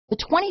The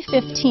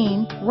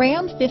 2015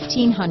 Ram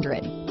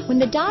 1500. When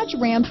the Dodge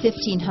Ram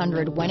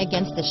 1500 went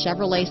against the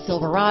Chevrolet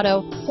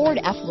Silverado, Ford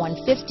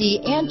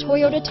F-150, and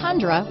Toyota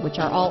Tundra, which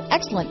are all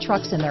excellent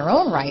trucks in their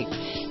own right,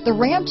 the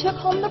Ram took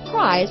home the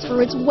prize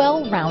for its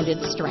well-rounded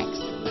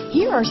strengths.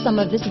 Here are some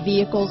of this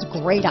vehicle's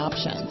great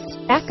options: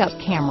 backup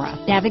camera,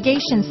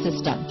 navigation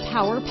system,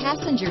 power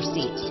passenger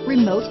seat,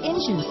 remote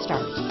engine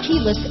start,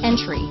 keyless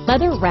entry,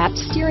 leather-wrapped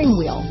steering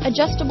wheel,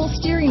 adjustable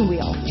steering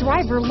wheel,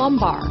 driver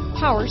lumbar,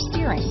 power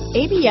steering,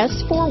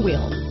 ABS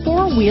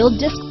four-wheel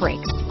disc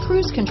brakes,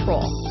 cruise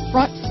control,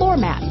 front floor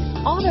mat,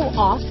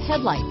 auto-off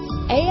headlights,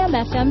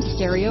 AM/FM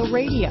stereo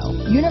radio,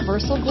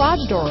 universal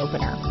garage door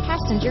opener,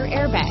 passenger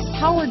airbag,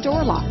 power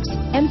door locks,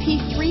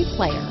 MP3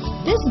 player.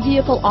 This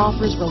vehicle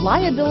offers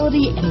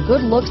reliability and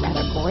good looks at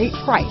a great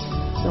price.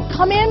 So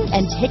come in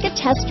and take a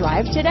test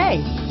drive today.